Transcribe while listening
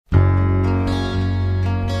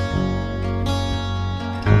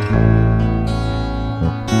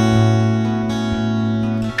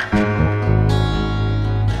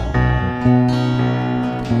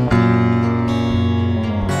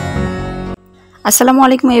আসসালামু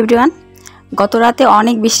আলাইকুম এভরিওয়ান। গত রাতে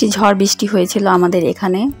অনেক বেশি ঝড় বৃষ্টি হয়েছিল আমাদের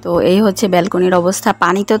এখানে। তো এই হচ্ছে ব্যালকনির অবস্থা।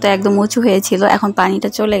 পানিতে তো একদম উঁচু হয়েছিল, এখন পানিটা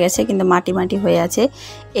চলে গেছে কিন্তু মাটি মাটি হয়ে আছে।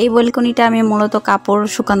 এই ব্যালকনিটা আমি মূলত কাপড়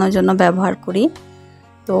শুকানোর জন্য ব্যবহার করি।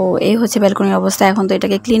 তো এই হচ্ছে ব্যালকনির অবস্থা। এখন তো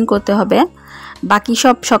এটাকে ক্লিন করতে হবে। বাকি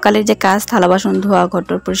সব সকালের যে কাজ, থালা বাসন ধোয়া, ঘর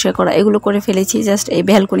পরিষ্কার করা, এগুলো করে ফেলেছি। জাস্ট এই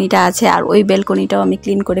ব্যালকনিটা আছে, আর ওই ব্যালকনিটাও আমি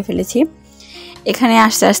ক্লিন করে ফেলেছি। এখানে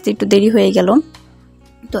আস্তে আস্তে একটু দেরি হয়ে গেল।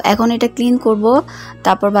 তো এখন এটা ক্লিন করব,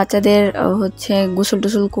 তারপর বাচ্চাদের হচ্ছে গোসল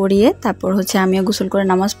টোসল করিয়ে তারপর হচ্ছে আমিও গোসল করে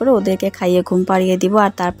নামাজ পড়ে ওদেরকে খাইয়ে ঘুম পাড়িয়ে দিব।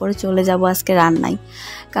 আর তারপরে চলে যাব আজকে রান্নায়,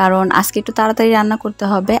 কারণ আজকে একটু তাড়াতাড়ি রান্না করতে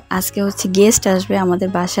হবে। আজকে হচ্ছে গেস্ট আসবে আমাদের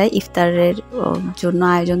বাসায়, ইফতারের জন্য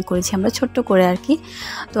আয়োজন করেছি আমরা ছোট্ট করে আর কি।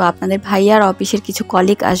 তো আপনাদের ভাইয়ার অফিসের কিছু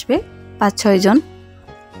কলিগ আসবে, 5-6 জন।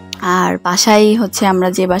 আর বাসায় হচ্ছে আমরা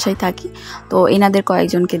যে বাসায় থাকি, তো এনাদের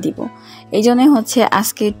কয়েকজনকে দিব। এই জন্যই হচ্ছে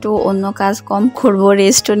আজকে একটু অন্য কাজ কম করব,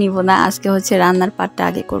 রেস্টও নিব না। আজকে হচ্ছে রান্নার পার্টটা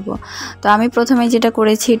আগে করব। তো আমি প্রথমে যেটা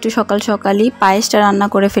করেছি, একটু সকাল সকালই পায়েসটা রান্না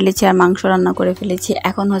করে ফেলেছি আর মাংস রান্না করে ফেলেছি।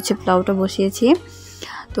 এখন হচ্ছে পোলাওটা বসিয়েছি।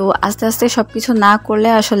 তো আস্তে আস্তে সব কিছু না করলে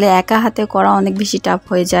আসলে একা হাতে করা অনেক বেশি টাফ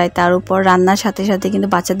হয়ে যায়। তার উপর রান্নার সাথে সাথে কিন্তু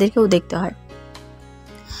বাচ্চাদেরকেও দেখতে হয়।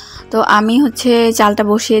 তো আমি হচ্ছে চালটা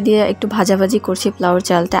বসিয়ে দিয়ে একটু ভাজাভাজি করছি পোলাওর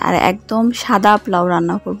চালটা। আর একদম সাদা পোলাও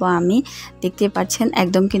রান্না করব আমি। দেখতে পাচ্ছেন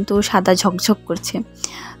একদম কিন্তু সাদা ঝকঝক করছে।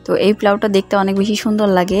 তো এই পোলাওটা দেখতে অনেক বেশি সুন্দর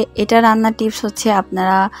লাগে। এটা রান্নার টিপস হচ্ছে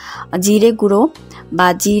আপনারা জিরে গুঁড়ো বা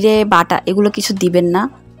জিরে বাটা এগুলো কিছু দিবেন না,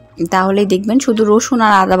 তাহলেই দেখবেন শুধু রসুন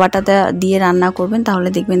আর আদা বাটাটা দিয়ে রান্না করবেন, তাহলে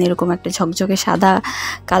দেখবেন এরকম একটা ঝকঝকে সাদা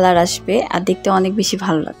কালার আসবে আর দেখতে অনেক বেশি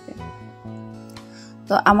ভালো লাগবে।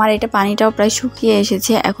 তো আমার এটা পানিটাও প্রায় শুকিয়ে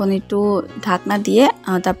এসেছে। এখন একটু ঢাকনা দিয়ে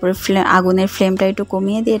তারপরে আগুনের ফ্লেমটা একটু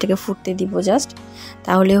কমিয়ে দিয়ে এটাকে ফুটতে দিব জাস্ট,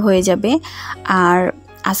 তাহলে হয়ে যাবে। আর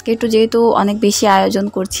আজকে একটু যেহেতু অনেক বেশি আয়োজন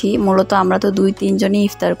করছি, মূলত আমরা তো 2-3 জনই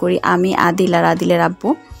ইফতার করি, আমি, আদিল আর আদিলের আব্বু।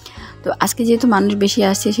 তো আজকে যেহেতু মানুষ বেশি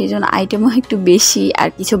আসছে, সেই জন্য আইটেমও একটু বেশি আর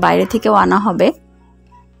কিছু বাইরে থেকেও আনা হবে।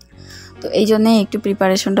 তো এই জন্যে একটু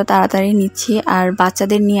প্রিপারেশনটা তাড়াতাড়ি নিচ্ছি। আর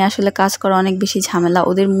বাচ্চাদের নিয়ে আসলে কাজ করা অনেক বেশি ঝামেলা।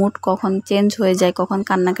 ওদের মুড কখন চেঞ্জ হয়ে যায়, কখন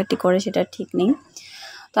কান্নাকাটি করে সেটা ঠিক নেই।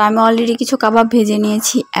 তো আমি অলরেডি কিছু কাবাব ভেজে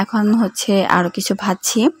নিয়েছি, এখন হচ্ছে আরও কিছু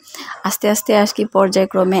ভাজছি। আস্তে আস্তে আজকে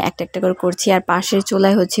পর্যায়ক্রমে একটা একটা করে করছি। আর পাশের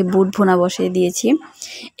চুলায় হচ্ছে বুট ভুনা বসিয়ে দিয়েছি।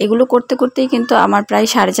 এগুলো করতে করতেই কিন্তু আমার প্রায়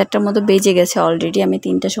 4:30টার মতো বেজে গেছে অলরেডি। আমি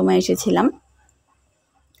 3টার সময় এসেছিলাম।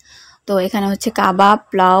 তো এখানে হচ্ছে কাবাব,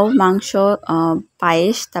 পোলাও, মাংস,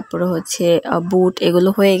 পায়েস, তারপরে হচ্ছে বুট, এগুলো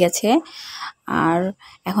হয়ে গেছে। আর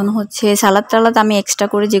এখন হচ্ছে সালাদ টালাদ আমি এক্সট্রা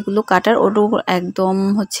করে যেগুলো কাটার, ওটা একদম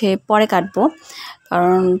হচ্ছে পরে কাটবো,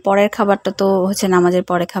 কারণ পরের খাবারটা তো হচ্ছে নামাজের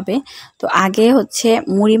পরে খাবে। তো আগে হচ্ছে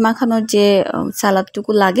মুড়ি মাখানোর যে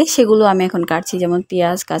সালাদটুকু লাগে সেগুলো আমি এখন কাটছি, যেমন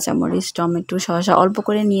পেঁয়াজ, কাঁচামরিচ, টমেটো, শসা অল্প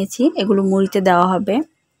করে নিয়েছি, এগুলো মুড়িতে দেওয়া হবে।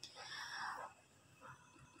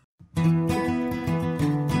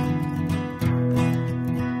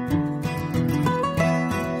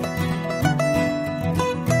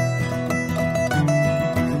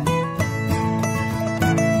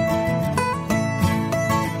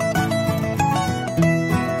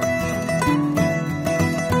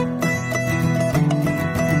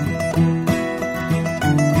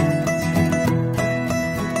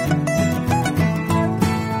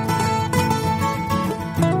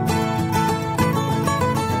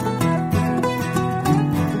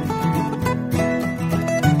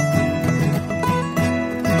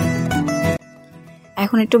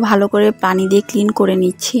 এখন একটু ভালো করে পানি দিয়ে ক্লিন করে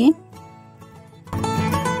নিচ্ছি।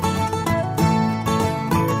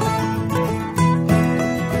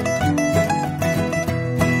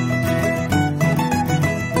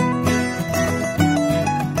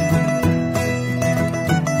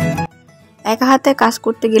 একা হাতে কাজ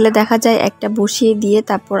করতে গেলে দেখা যায় একটা বসিয়ে দিয়ে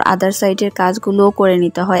তারপর আদার সাইডের কাজগুলোও করে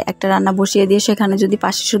নিতে হয়। একটা রান্না বসিয়ে দিয়ে সেখানে যদি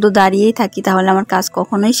পাশে শুধু দাঁড়িয়েই থাকি, তাহলে আমার কাজ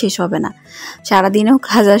কখনোই শেষ হবে না, সারাদিনেও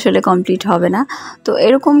কাজ আসলে কমপ্লিট হবে না। তো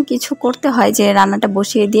এরকম কিছু করতে হয় যে রান্নাটা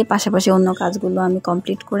বসিয়ে দিয়ে পাশাপাশি অন্য কাজগুলো আমি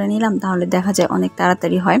কমপ্লিট করে নিলাম, তাহলে দেখা যায় অনেক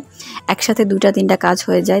তাড়াতাড়ি হয়, একসাথে 2-3টা কাজ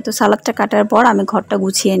হয়ে যায়। তো সালাদটা কাটার পর আমি ঘরটা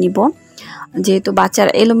গুছিয়ে নিব। যেহেতু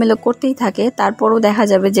বাচ্চারা এলোমেলো করতেই থাকে, তারপরও দেখা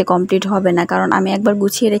যাবে যে কমপ্লিট হবে না, কারণ আমি একবার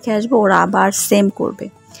গুছিয়ে রেখে আসবো, ওরা আবার সেম করবে।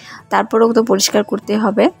 তারপরেও তো পরিষ্কার করতে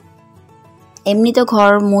হবে। এমনি তো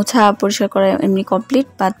ঘর মোছা পরিষ্কার করা এমনি কমপ্লিট,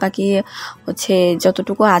 বাদ বাকি হচ্ছে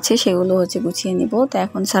যতটুকু আছে সেগুলো হচ্ছে গুছিয়ে নিব। তো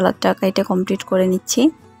এখন সালাদটা এটা কমপ্লিট করে নিচ্ছি।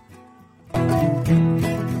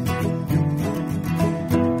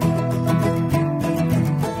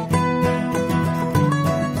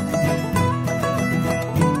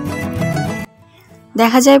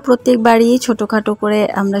 দেখা যায় প্রত্যেকবারই ছোটোখাটো করে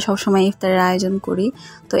আমরা সবসময় ইফতারের আয়োজন করি।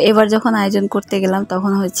 তো এবার যখন আয়োজন করতে গেলাম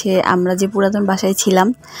তখন হচ্ছে আমরা যে পুরাতন বাসায় ছিলাম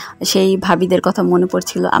সেই ভাবিদের কথা মনে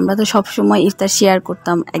পড়ছিল। আমরা তো সবসময় ইফতার শেয়ার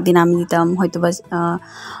করতাম, একদিন আমি দিতাম, হয়তো বা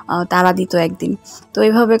তারা দিত একদিন। তো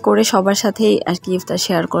এইভাবে করে সবার সাথেই আর কি ইফতার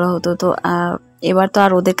শেয়ার করা হতো। তো এবার তো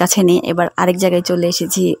আর ওদের কাছে নেই, এবার আরেক জায়গায় চলে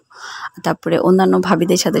এসেছি। তারপরে অন্যান্য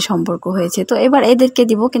ভাবিদের সাথে সম্পর্ক হয়েছে, তো এবার এদেরকে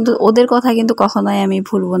দিব, কিন্তু ওদের কথা কিন্তু কখনোই আমি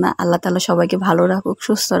ভুলবো না। আল্লাহ তাআলা সবাইকে ভালো রাখুক,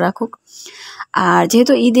 সুস্থ রাখুক। আর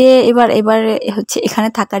যেহেতু ঈদে এবার হচ্ছে এখানে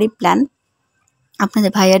থাকারই প্ল্যান,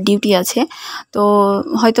 আপনাদের ভাইয়ার ডিউটি আছে, তো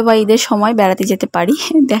হয়তো বা ঈদের সময় বেড়াতে যেতে পারি,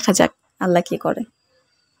 দেখা যাক আল্লাহ কি করে।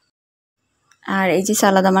 আর এই যে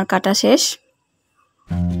সালাদ আমার কাটা শেষ।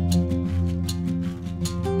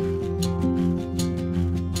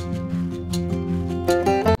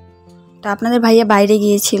 তো আপনাদের ভাইয়া বাইরে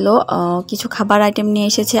গিয়েছিল, কিছু খাবার আইটেম নিয়ে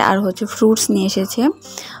এসেছে আর হচ্ছে ফ্রুটস নিয়ে এসেছে।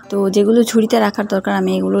 তো যেগুলো ঝুড়িতে রাখার দরকার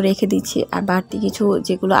আমি এগুলো রেখে দিচ্ছি, আর বাড়তি কিছু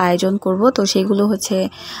যেগুলো আয়োজন করব তো সেগুলো হচ্ছে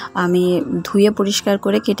আমি ধুয়ে পরিষ্কার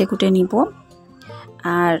করে কেটে কুটে নিব।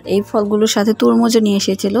 আর এই ফলগুলোর সাথে তরমুজও নিয়ে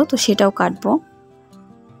এসেছিল, তো সেটাও কাটবো।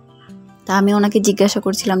 তা আমি ওনাকে জিজ্ঞাসা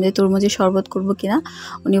করছিলাম যে তরমুজের শরবত করব কিনা।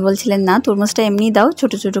 উনি বলছিলেন না, তরমুজটা এমনি দাও,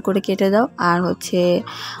 ছোট ছোট করে কেটে দাও, আর হচ্ছে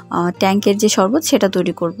ট্যাঙ্কের যে শরবত সেটা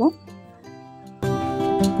তৈরি করব।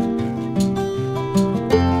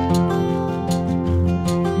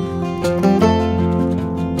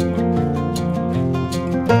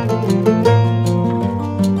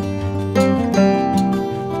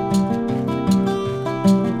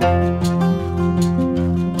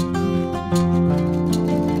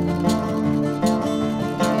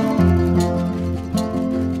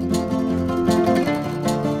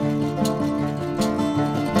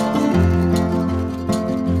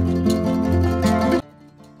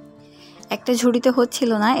 একটা ঝুড়িতে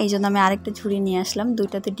হচ্ছিল না, এই জন্য আমি আরেকটা ঝুড়ি নিয়ে আসলাম,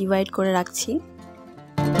 দুইটাতে ডিভাইড করে রাখছি।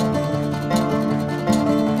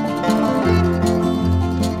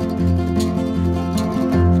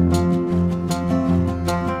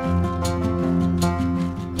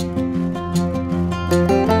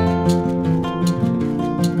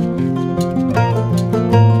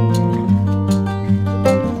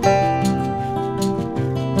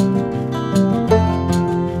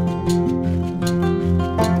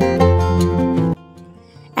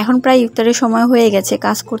 এখন প্রায় ইফতারের সময় হয়ে গেছে,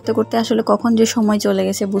 কাজ করতে করতে আসলে কখন যে সময় চলে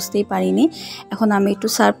গেছে বুঝতেই পারিনি। এখন আমি একটু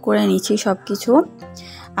সার্ভ করে নিচ্ছি সব কিছু।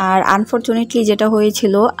 আর আনফরচুনেটলি যেটা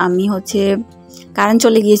হয়েছিল, আমি হচ্ছে কারেন্ট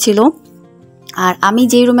চলে গিয়েছিল, আর আমি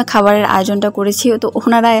যেই রুমে খাবারের আয়োজনটা করেছি তো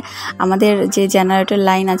ওনারা আমাদের যে জেনারেটর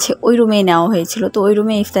লাইন আছে ওই রুমেই নেওয়া হয়েছিল, তো ওই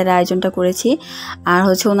রুমে ইফতারের আয়োজনটা করেছি। আর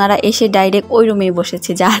হচ্ছে ওনারা এসে ডাইরেক্ট ওই রুমেই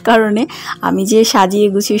বসেছে, যার কারণে আমি যে সাজিয়ে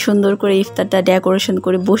গুছিয়ে সুন্দর করে ইফতারটা ডেকোরেশন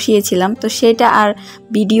করে বসিয়েছিলাম, তো সেটা আর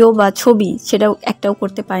ভিডিও বা ছবি সেটাও একটাও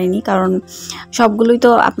করতে পারিনি, কারণ সবগুলোই তো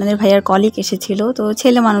আপনাদের ভাইয়ার কলিগ এসেছিল। তো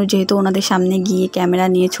ছেলে মানুষ যেহেতু, ওনাদের সামনে গিয়ে ক্যামেরা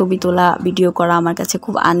নিয়ে ছবি তোলা ভিডিও করা আমার কাছে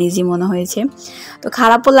খুব আনইজি মনে হয়েছে। তো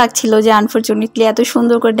খারাপও লাগছিল যে আনফরচুনেটলি এত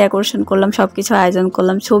সুন্দর করে ডেকোরেশন করলাম, সব কিছু আয়োজন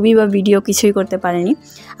করলাম, ছবি বা ভিডিও কিছুই করতে পারিনি।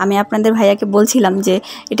 আমি আপনাদের ভাইয়াকে বলছিলাম যে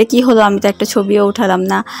এটা কি হলো, আমি তো একটা ছবিও উঠালাম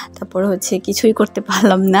না, তারপর হচ্ছে কিছুই করতে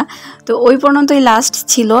পারলাম না। তো ওই পর্যন্তই লাস্ট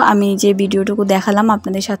ছিল, আমি যে ভিডিওটুকু দেখালাম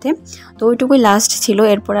আপনাদের সাথে, তো ওইটুকুই লাস্ট ছিল।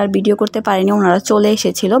 এরপর আর ভিডিও করতে পারিনি, ওনারা চলে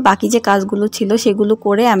এসেছিল। বাকি যে কাজগুলো ছিল সেগুলো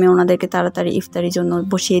করে আমি ওনাদেরকে তাড়াতাড়ি ইফতারির জন্য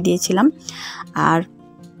বসিয়ে দিয়েছিলাম। আর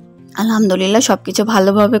আলহামদুলিল্লাহ সব কিছু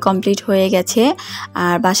ভালোভাবে কমপ্লিট হয়ে গেছে।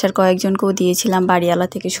 আর বাসার কয়েকজনকেও দিয়েছিলাম, বাড়িওয়ালা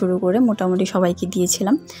থেকে শুরু করে মোটামুটি সবাইকে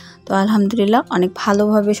দিয়েছিলাম। তো আলহামদুলিল্লাহ অনেক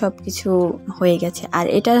ভালোভাবে সব কিছু হয়ে গেছে। আর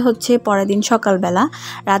এটা হচ্ছে পরের দিন সকালবেলা,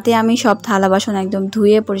 রাতে আমি সব থালা বাসন একদম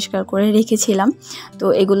ধুয়ে পরিষ্কার করে রেখেছিলাম। তো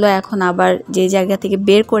এগুলো এখন আবার যে জায়গা থেকে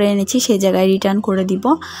বের করে এনেছি সেই জায়গায় রিটার্ন করে দিব,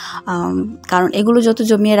 কারণ এগুলো যত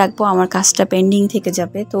জমিয়ে রাখবো আমার কাজটা পেন্ডিং থেকে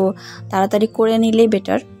যাবে, তো তাড়াতাড়ি করে নিলেই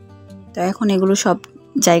বেটার। তো এখন এগুলো সব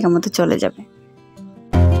জায়গা মতো চলে যাবে।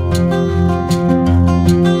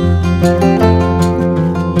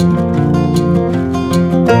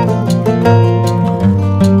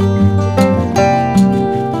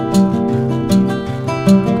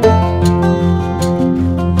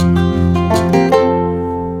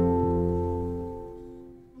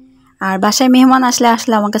 আর বাসায় মেহমান আসলে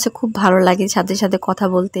আমার কাছে খুব ভালো লাগে সাথে সাথে কথা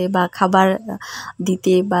বলতে বা খাবার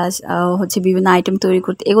দিতে বা হচ্ছে বিভিন্ন আইটেম তৈরি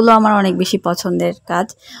করতে, এগুলো আমার অনেক বেশি পছন্দের কাজ।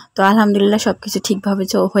 তো আলহামদুলিল্লাহ সব কিছু ঠিকভাবে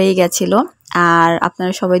হয়ে গেছিলো। আর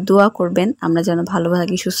আপনারা সবাই দোয়া করবেন আমরা যেন ভালো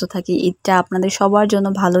থাকি, সুস্থ থাকি। ঈদটা আপনাদের সবার জন্য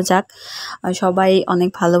ভালো যাক, সবাই অনেক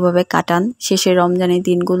ভালোভাবে কাটান। শেষের রমজানের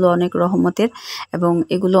দিনগুলো অনেক রহমতের এবং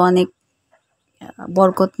এগুলো অনেক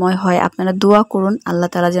বরকতময় হয়। আপনারা দোয়া করুন আল্লাহ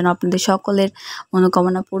তাআলা যেন আপনাদের সকলের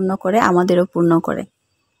মনোকামনা পূর্ণ করে, আমাদেরও পূর্ণ করে।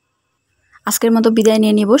 আজকের মতো বিদায়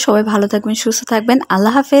নিয়ে নিব। সবাই ভালো থাকবেন, সুস্থ থাকবেন।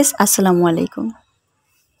 আল্লাহ হাফেজ। আসসালামু আলাইকুম।